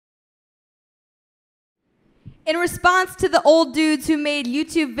In response to the old dudes who made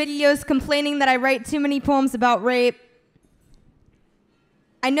YouTube videos complaining that I write too many poems about rape,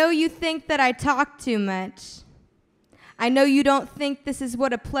 I know you think that I talk too much. I know you don't think this is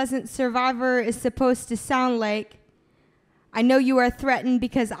what a pleasant survivor is supposed to sound like. I know you are threatened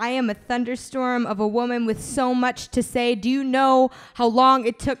because I am a thunderstorm of a woman with so much to say. Do you know how long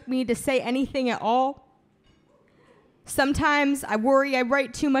it took me to say anything at all? Sometimes I worry I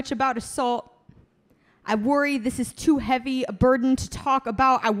write too much about assault. I worry this is too heavy a burden to talk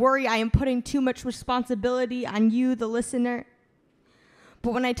about. I worry I am putting too much responsibility on you, the listener.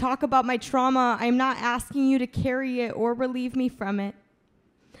 But when I talk about my trauma, I am not asking you to carry it or relieve me from it.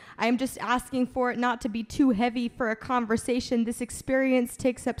 I am just asking for it not to be too heavy for a conversation. This experience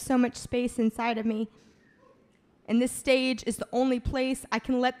takes up so much space inside of me. And this stage is the only place I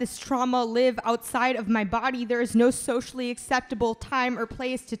can let this trauma live outside of my body. There is no socially acceptable time or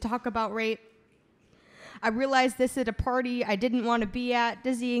place to talk about rape. I realized this at a party I didn't want to be at,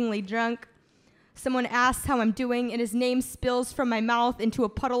 dizzyingly drunk. Someone asks how I'm doing, and his name spills from my mouth into a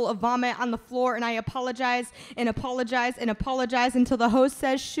puddle of vomit on the floor, and I apologize and apologize and apologize until the host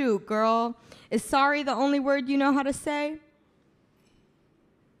says, "Shoot, girl, is sorry the only word you know how to say?"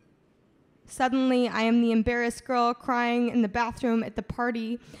 Suddenly, I am the embarrassed girl crying in the bathroom at the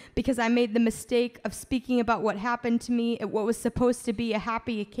party because I made the mistake of speaking about what happened to me at what was supposed to be a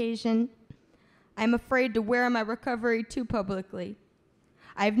happy occasion. I am afraid to wear my recovery too publicly.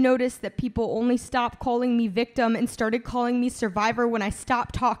 I've noticed that people only stopped calling me victim and started calling me survivor when I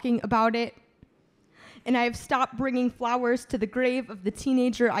stopped talking about it. And I have stopped bringing flowers to the grave of the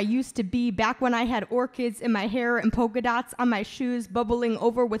teenager I used to be back when I had orchids in my hair and polka dots on my shoes bubbling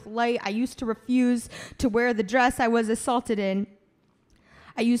over with light. I used to refuse to wear the dress I was assaulted in.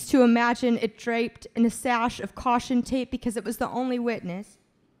 I used to imagine it draped in a sash of caution tape because it was the only witness.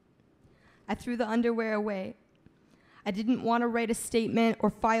 I threw the underwear away. I didn't want to write a statement or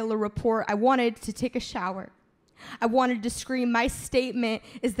file a report. I wanted to take a shower. I wanted to scream, my statement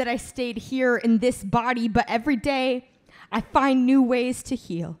is that I stayed here in this body, but every day I find new ways to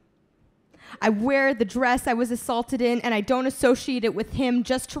heal. I wear the dress I was assaulted in, and I don't associate it with him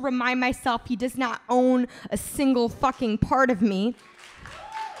just to remind myself he does not own a single fucking part of me.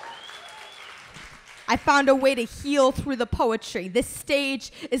 I found a way to heal through the poetry. This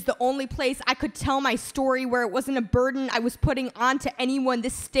stage is the only place I could tell my story where it wasn't a burden I was putting onto anyone.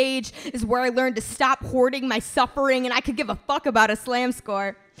 This stage is where I learned to stop hoarding my suffering, and I could give a fuck about a slam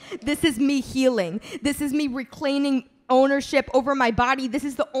score. This is me healing. This is me reclaiming ownership over my body. This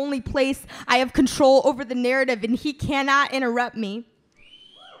is the only place I have control over the narrative, and he cannot interrupt me.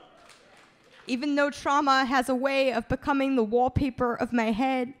 Even though trauma has a way of becoming the wallpaper of my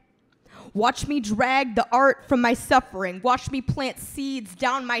head, watch me drag the art from my suffering. Watch me plant seeds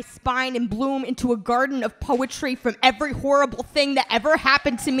down my spine and bloom into a garden of poetry from every horrible thing that ever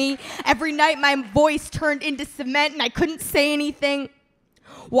happened to me. Every night my voice turned into cement and I couldn't say anything.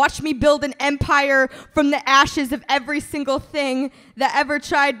 Watch me build an empire from the ashes of every single thing that ever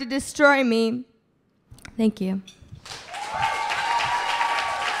tried to destroy me. Thank you.